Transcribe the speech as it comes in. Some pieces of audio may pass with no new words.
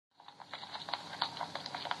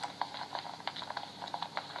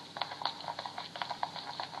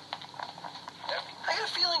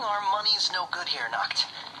me's no good here, Noct.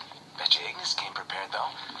 Bet you Ignis came prepared, though.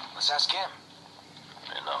 Let's ask him.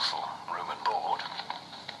 Enough for room and board.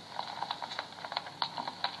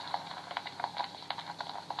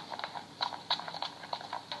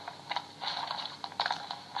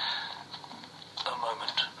 A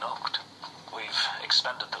moment, Noct. We've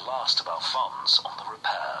expended the last of our funds on the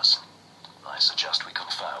repairs. I suggest we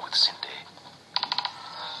confer with Cindy.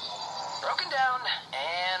 Broken down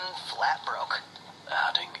and flat broke.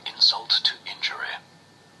 Adding insult to injury.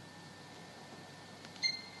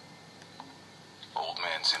 Old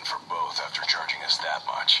man's in for both after charging us that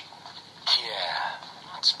much. Yeah,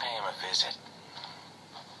 let's pay him a visit.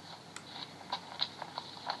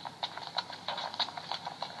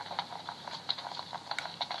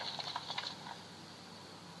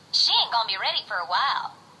 She ain't gonna be ready for a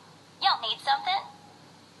while. Y'all need something?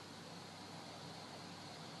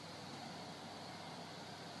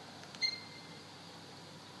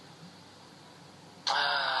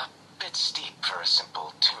 Bit steep for a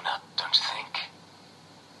simple tune-up, don't you think?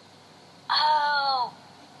 Oh,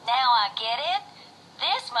 now I get it.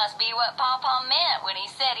 This must be what Papa meant when he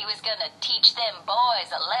said he was gonna teach them boys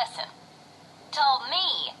a lesson. Told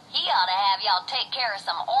me he ought to have y'all take care of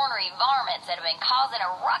some ornery varmints that have been causing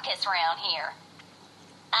a ruckus around here.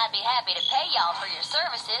 I'd be happy to pay y'all for your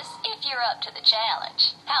services if you're up to the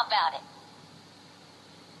challenge. How about it?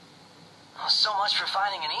 Well, so much for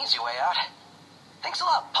finding an easy way out. Thanks a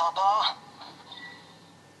lot, Papa.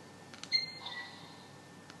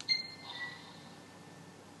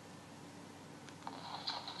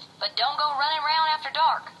 But don't go running around after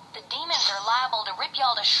dark. The demons are liable to rip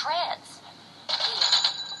y'all to shreds.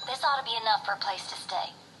 Here, this ought to be enough for a place to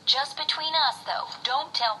stay. Just between us, though.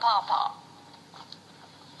 Don't tell Pawpaw.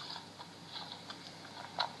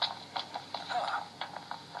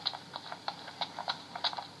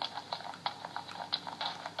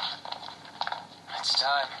 It's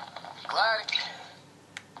time. Glide.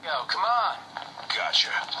 Go, come on.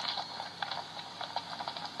 Gotcha.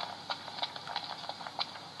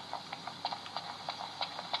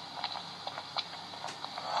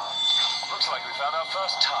 Looks like we found our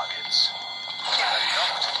first targets.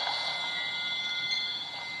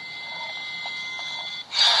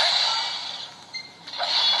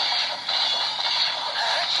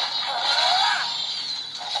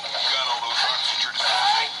 Got all those arms at your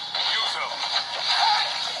disposal. Use them.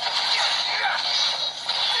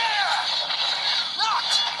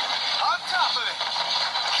 Knocked! On top of it.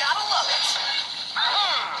 Gotta love it.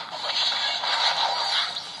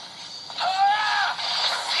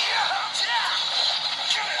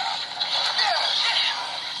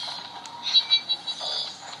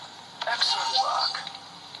 Excellent work.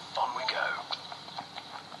 On we go.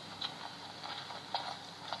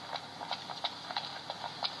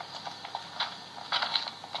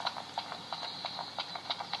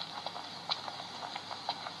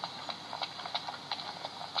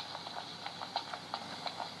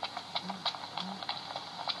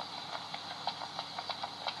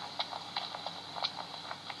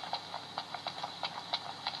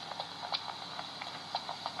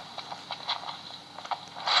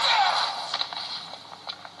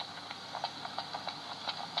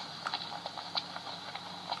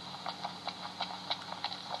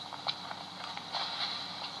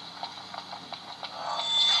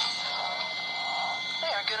 They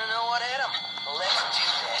aren't gonna know what hit them. Let's do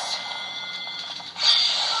this.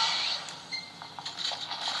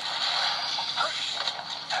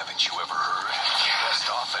 Haven't you ever heard? Best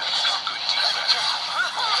offense, good defense.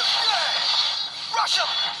 Rush them!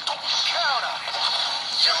 Don't count on it.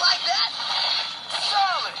 You like that?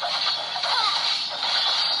 Solid!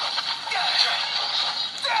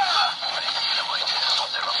 No idea what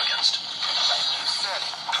they're up against. You said it.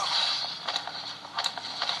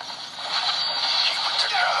 Keep it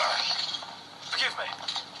together. Forgive me.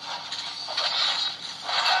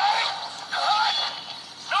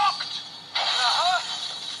 Knocked! Uh-huh.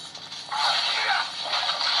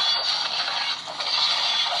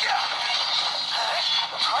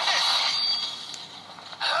 Try this.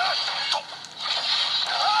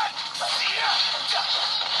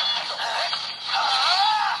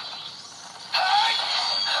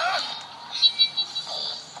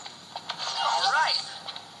 All right.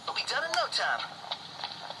 We'll be done in no time.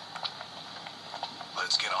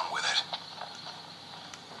 Let's get on with it.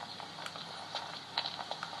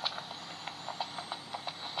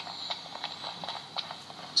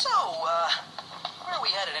 So, where are we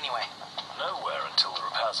headed anyway? Nowhere until the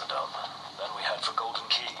repairs are done. Then we head for Golden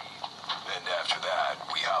Key. And after that,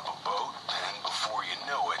 we hop a boat, and before you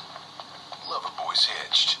know it, Loverboy's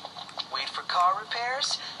hitched. Wait for car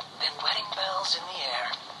repairs, then wedding bells in the air.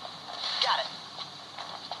 Got it.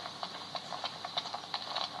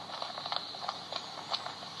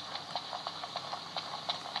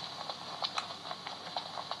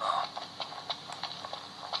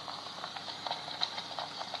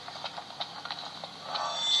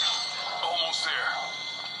 Almost there.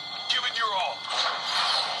 Give it your all.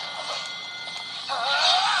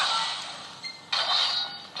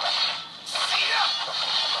 See ya!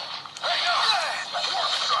 Hey, no!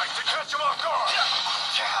 Warp strike to catch him off guard.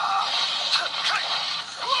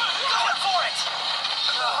 Going for it!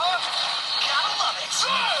 Gotta love it!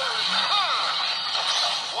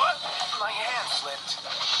 What? My hand slipped.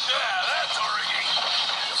 Yeah, that's a rigging.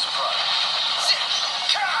 You're surprised.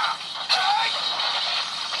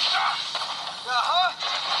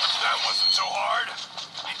 That wasn't so hard.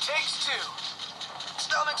 It takes two.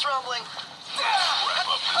 Stomach's rumbling. Wrap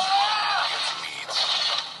up this one and get some eats.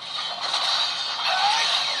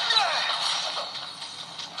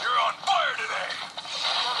 You're on fire today.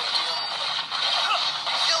 No big deal.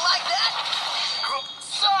 You like that?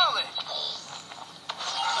 Solid!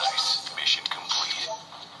 Nice. Mission complete.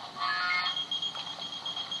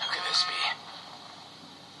 Who could this be?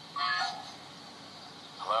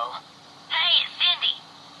 Hello? Hey, it's Cindy.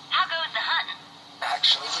 How goes the hunting?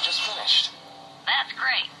 Actually, we just finished. That's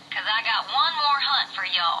great, 'cause I got one more hunt for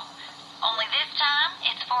y'all. Only this time,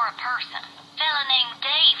 it's for a person. Fella named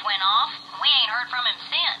Dave went off, and we ain't heard from him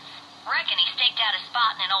since. Reckon he staked out a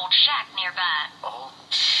spot in an old shack nearby. Old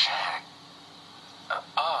shack.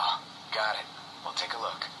 Oh, got it. We'll take a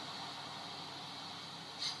look.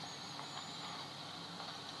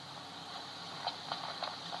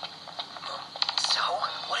 So,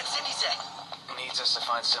 what did Cindy say? Needs us to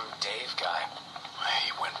find some Dave guy.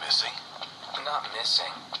 He went missing. Not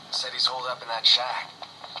missing. Said he's holed up in that shack.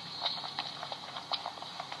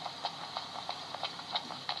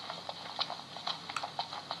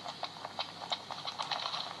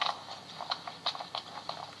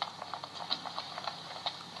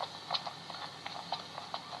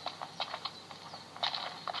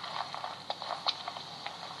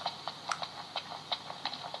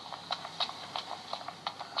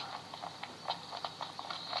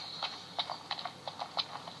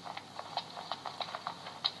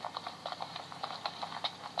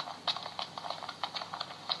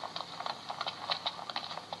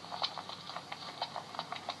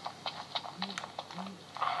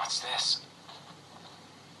 What's this?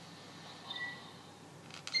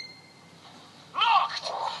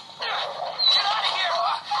 Locked! Get out of here!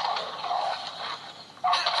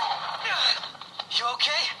 You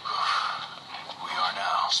okay? We are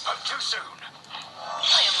now. Spoke too soon.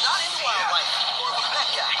 I am not into wildlife. More of a pet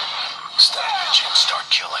guy. Stop bitching, start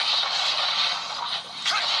killing.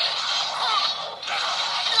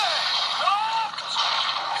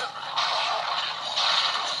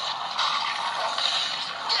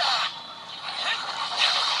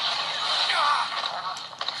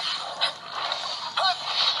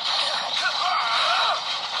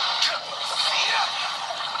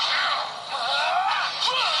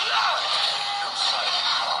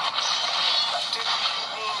 Didn't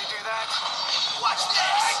mean to do that. Watch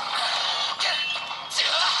this!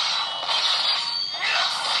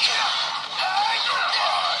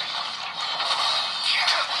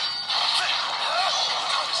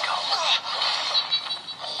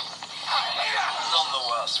 None the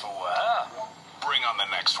worse for wear. Bring on the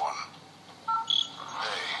next one.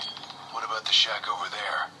 Hey, what about the shack over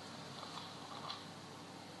there?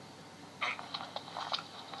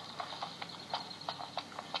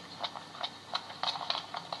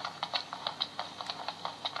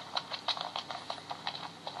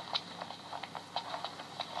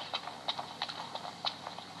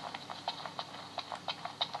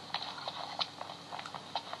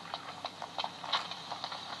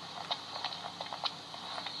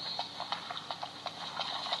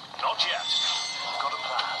 Not yet. I've got a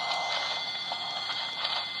plan.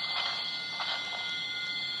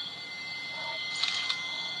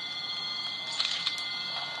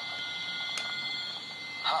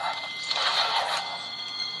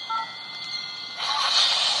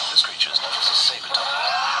 This creature's known as a saber-tongue.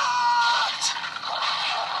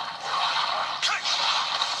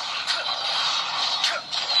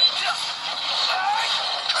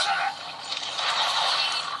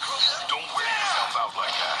 Don't wear yourself out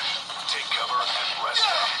like that. Take cover and rest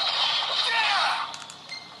up.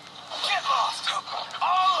 Get lost!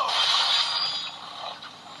 All over!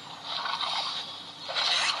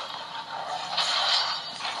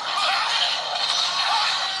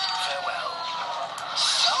 Farewell.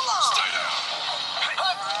 So long! Stay down.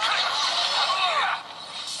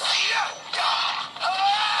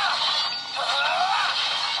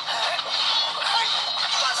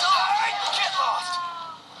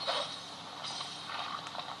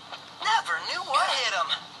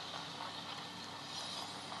 him!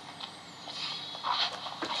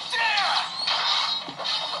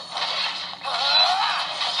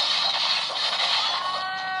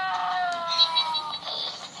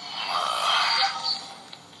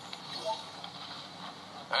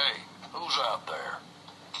 Hey, who's out there?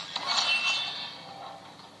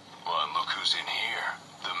 Well, and look who's in here.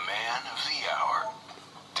 The man of the hour.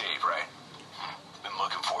 Dave, right? Been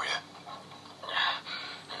looking for you.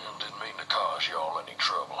 Didn't mean to cause y'all any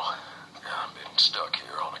trouble. I've been stuck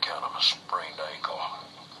here on account of a sprained ankle.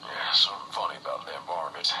 Yeah, something funny about them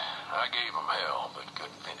varmints. I gave them hell, but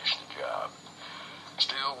couldn't finish the job.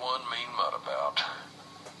 Still one mean mutt about.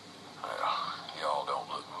 Well, y'all don't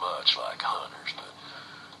look much like hunters, but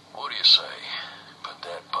what do you say? Put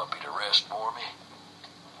that puppy to rest for me?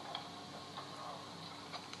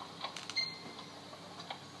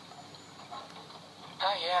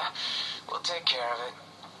 Oh, yeah. We'll take care of it.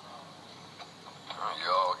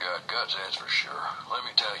 Y'all got guts, that's for sure. Let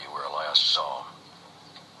me tell you where I last saw him.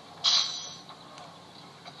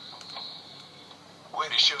 Way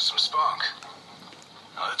to show some spunk.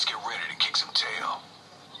 Now let's get ready to kick some tail.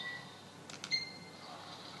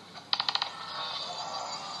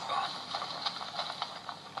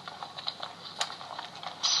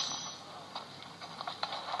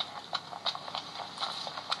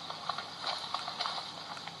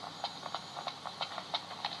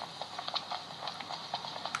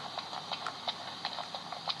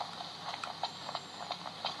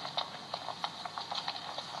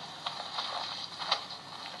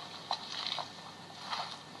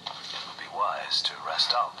 To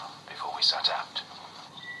rest up before we set out.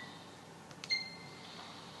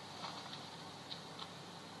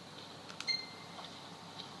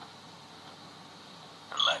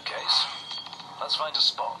 In that case, let's find a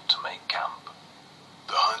spot to make camp.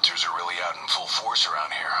 The hunters are really out in full force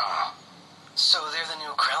around here, huh? So they're the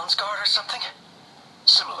new Crown's Guard or something?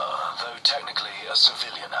 Similar, though technically a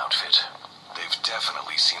civilian outfit. They've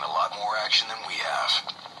definitely seen a lot more action than we have.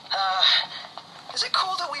 Is it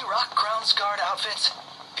cool that we rock Crown's Guard outfits?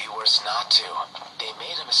 Be worse not to. They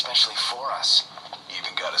made them especially for us.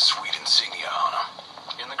 Even got a sweet insignia on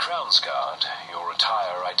them. In the Crown's Guard, your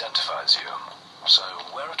attire identifies you, so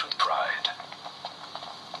wear it with pride.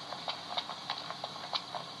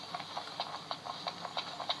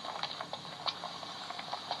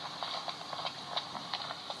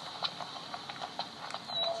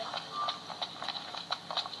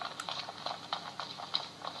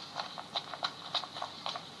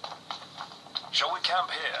 Shall we camp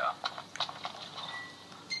here?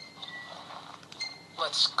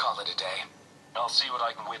 Let's call it a day. I'll see what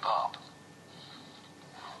I can whip up.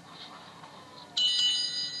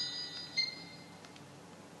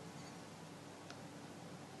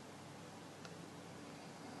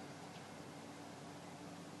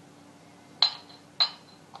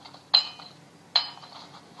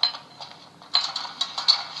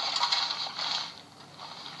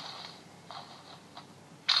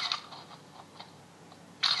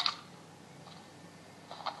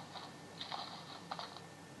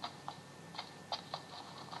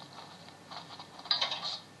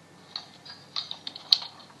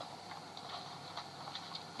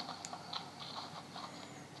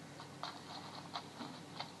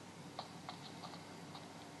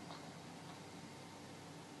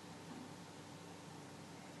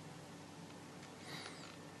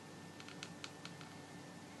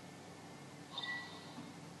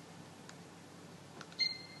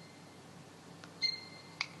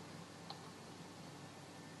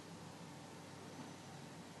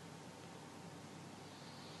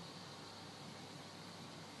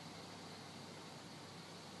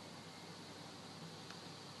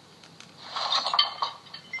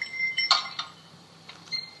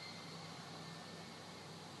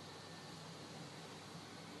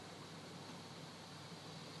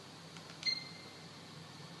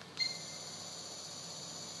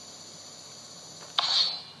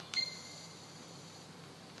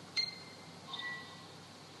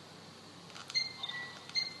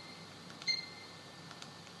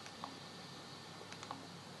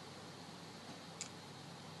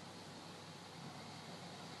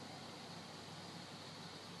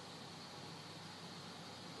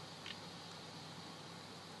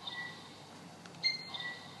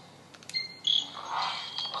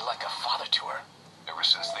 Ever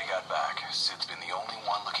since they got back, Sid's been the only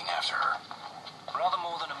one looking after her. Rather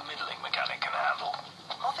more than a middling mechanic can handle.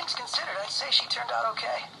 All things considered, I'd say she turned out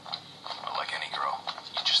okay. But like any girl,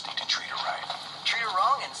 you just need to treat her right. Treat her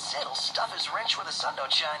wrong and Sid'll stuff his wrench where the sun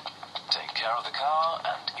don't shine. Take care of the car,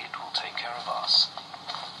 and it will take care of us.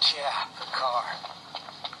 Yeah, the car.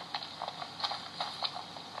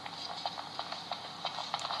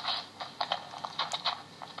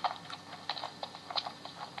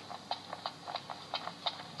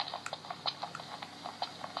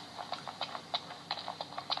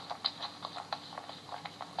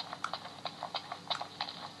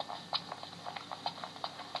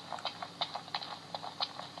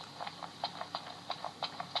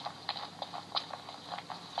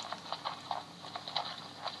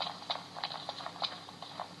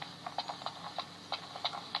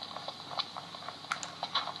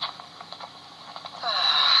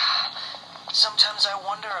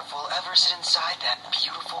 ever sit inside that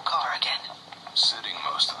beautiful car again? Sitting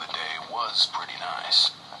most of the day was pretty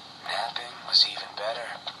nice. Napping was even better.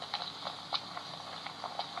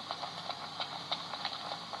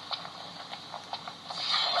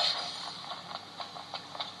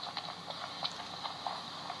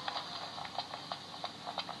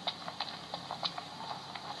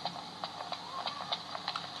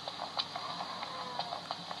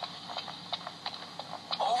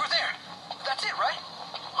 Over there. That's it, right?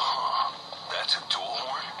 Huh. That's a dual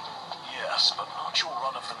horn? Yes, but not your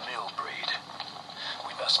run-of-the-mill breed.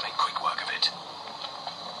 We must make quick work of it.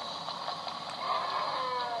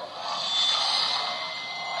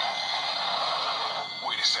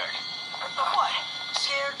 Wait a sec. What?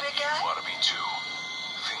 Scared, big guy? Wanna be too?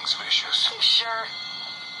 Thing's vicious. You sure?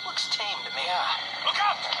 Looks tame to me. Yeah. Look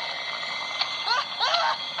out!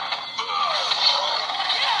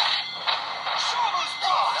 Shamu's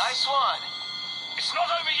boss! Nice one. It's not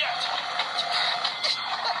over yet!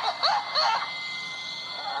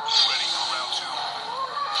 Ready for round two.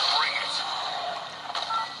 Bring it.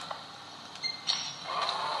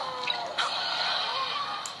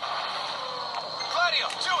 Claudio,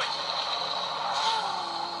 do it!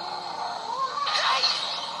 Hey!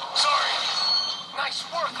 Sorry. Nice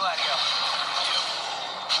work, Gladio.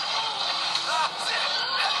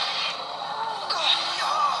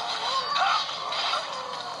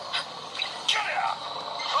 Get it out!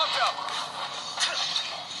 Pronto!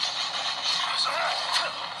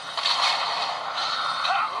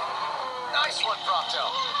 Nice one, Pronto.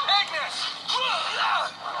 Agnes!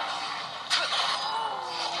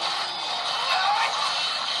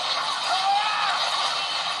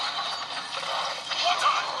 One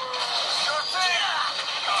time! Sure thing!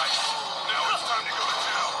 Nice. Now it's time to go to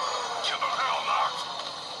town. Get the hell knocked.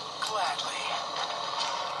 Gladly.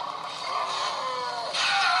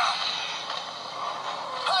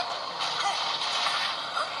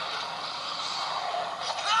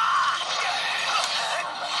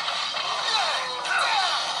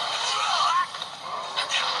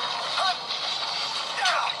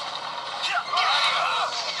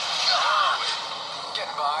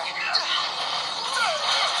 Getting by.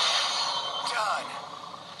 Done.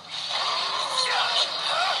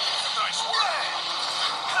 Nice work.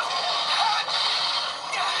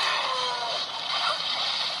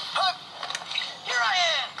 Here I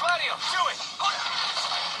am! Gladio, do it!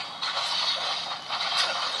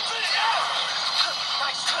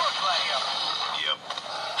 Nice work, Gladio. Yep.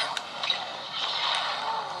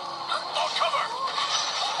 On cover.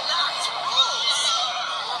 Nice rules!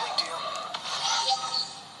 No big deal.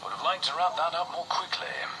 Would have liked to wrap that up more quickly.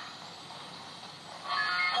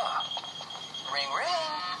 Huh. Ring, ring.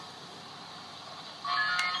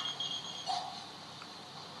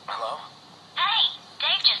 Hello? Hey,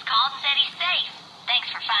 Dave just called and said he's safe. Thanks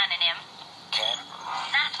for finding him. Okay.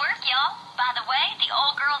 Nice work, y'all. By the way, the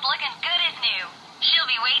old girl's looking good as new. She'll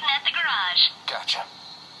be waiting at the garage. Gotcha.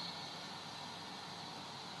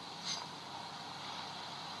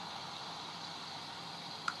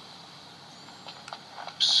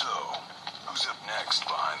 So, who's up next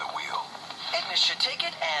behind the wheel? Ignis should take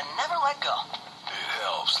it and never let go. It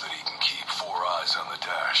helps that he can keep 4 eyes on the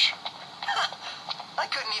dash. I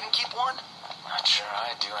couldn't even keep one. Not sure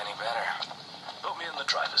I'd do any better. Put me in the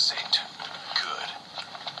driver's seat. Good.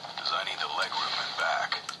 Because I need the legroom and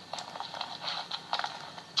back.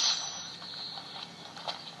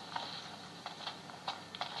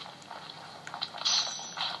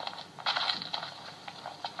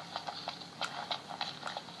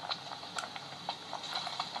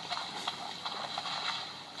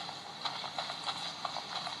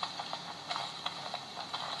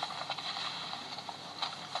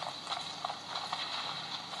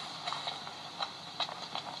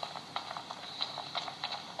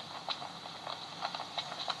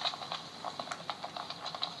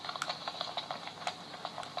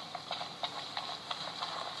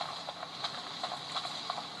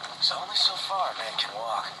 So only so far a man can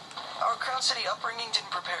walk. Our Crown City upbringing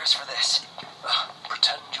didn't prepare us for this.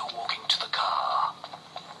 Pretend you're walking to the car.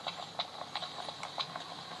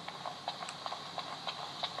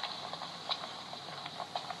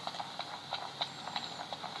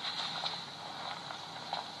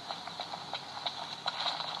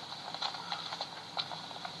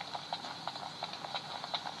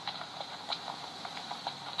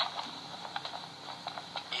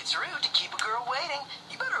 It's rude to keep a girl waiting.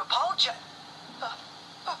 You better apologize.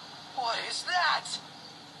 What is that?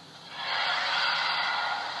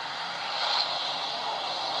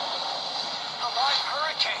 A live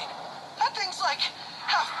hurricane. That thing's like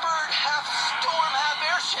half bird, half storm, half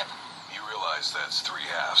airship. You realize that's 3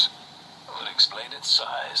 halves. Would explain its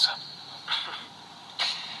size.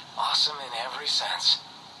 Awesome in every sense.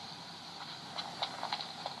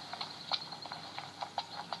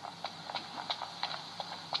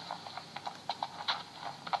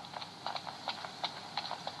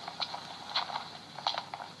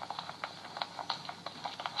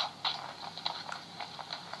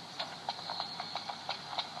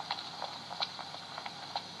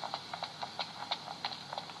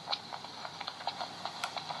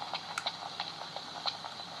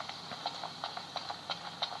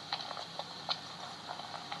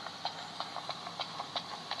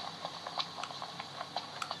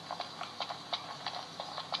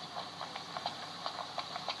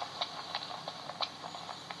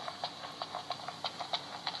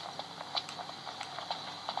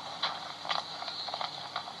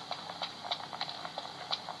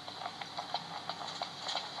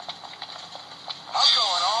 I'm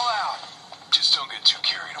going all out. Just don't get too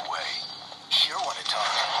carried away. Sure want to talk.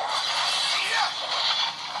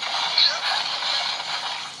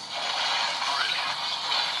 Brilliant.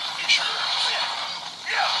 You sure?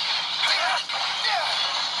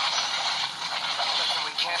 Nothing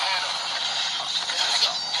we can't handle.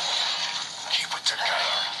 Keep it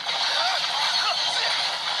together.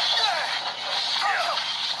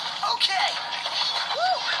 Okay.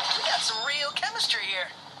 Woo! We got some real chemistry here.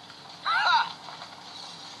 Ha!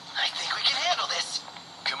 I think we can handle this.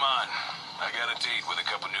 Come on. I got a date with a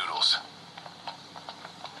cup of noodles.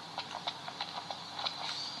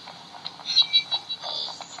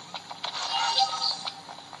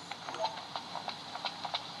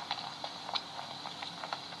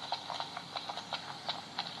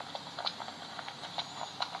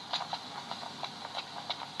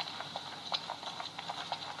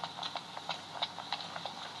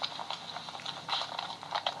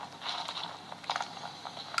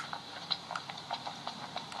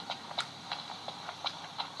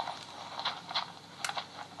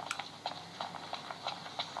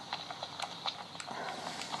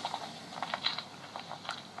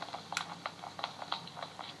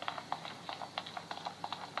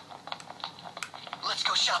 Let's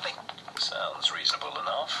go shopping. Sounds reasonable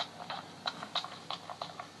enough.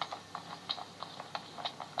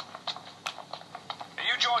 Are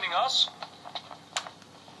you joining us?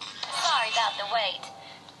 Sorry about the wait.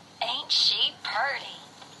 Ain't she purty?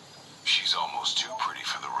 She's almost too pretty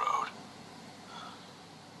for the road.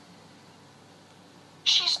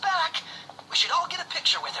 She's back. We should all get a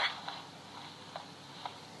picture with her.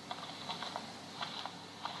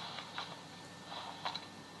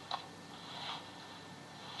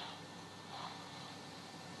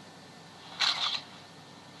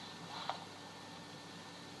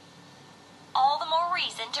 All the more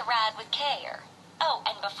reason to ride with care. Oh,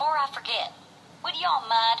 and before I forget, would y'all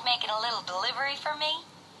mind making a little delivery for me?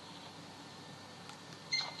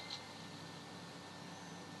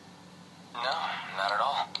 No, not at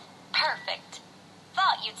all. Perfect.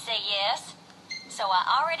 Thought you'd say yes. So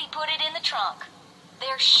I already put it in the trunk.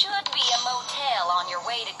 There should be a motel on your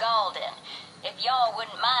way to Galden. If y'all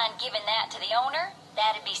wouldn't mind giving that to the owner,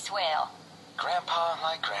 that'd be swell. Grandpa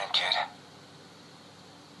like grandkid.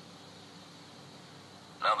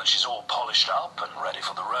 Now that she's all polished up and ready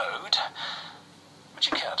for the road, would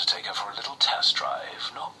you care to take her for a little test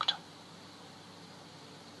drive, Noct?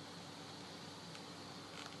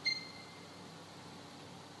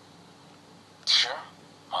 Sure,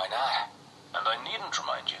 why not? And I needn't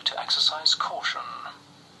remind you to exercise caution.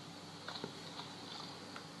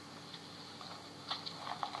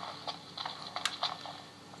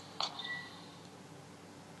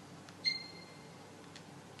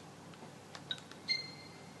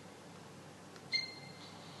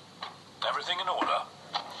 Everything in order?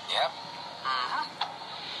 Yep.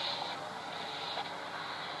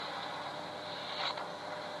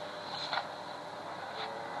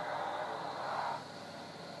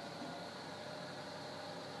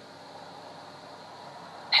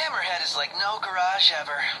 Hammerhead is like no garage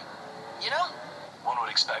ever. You know? One would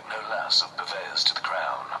expect no less of purveyors to the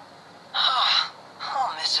crown.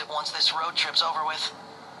 I'll miss it once this road trip's over with.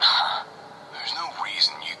 There's no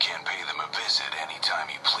reason you can't pay them a visit anytime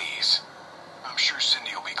you please. I'm sure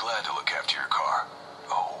Cindy will be glad to look after your car.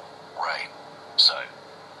 Oh, right. So,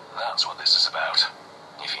 that's what this is about.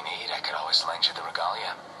 If you need, I could always lend you the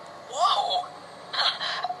regalia. Whoa!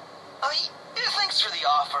 Thanks for the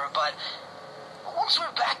offer, but once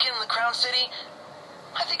we're back in the Crown City,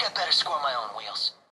 I think I'd better score my own wheels.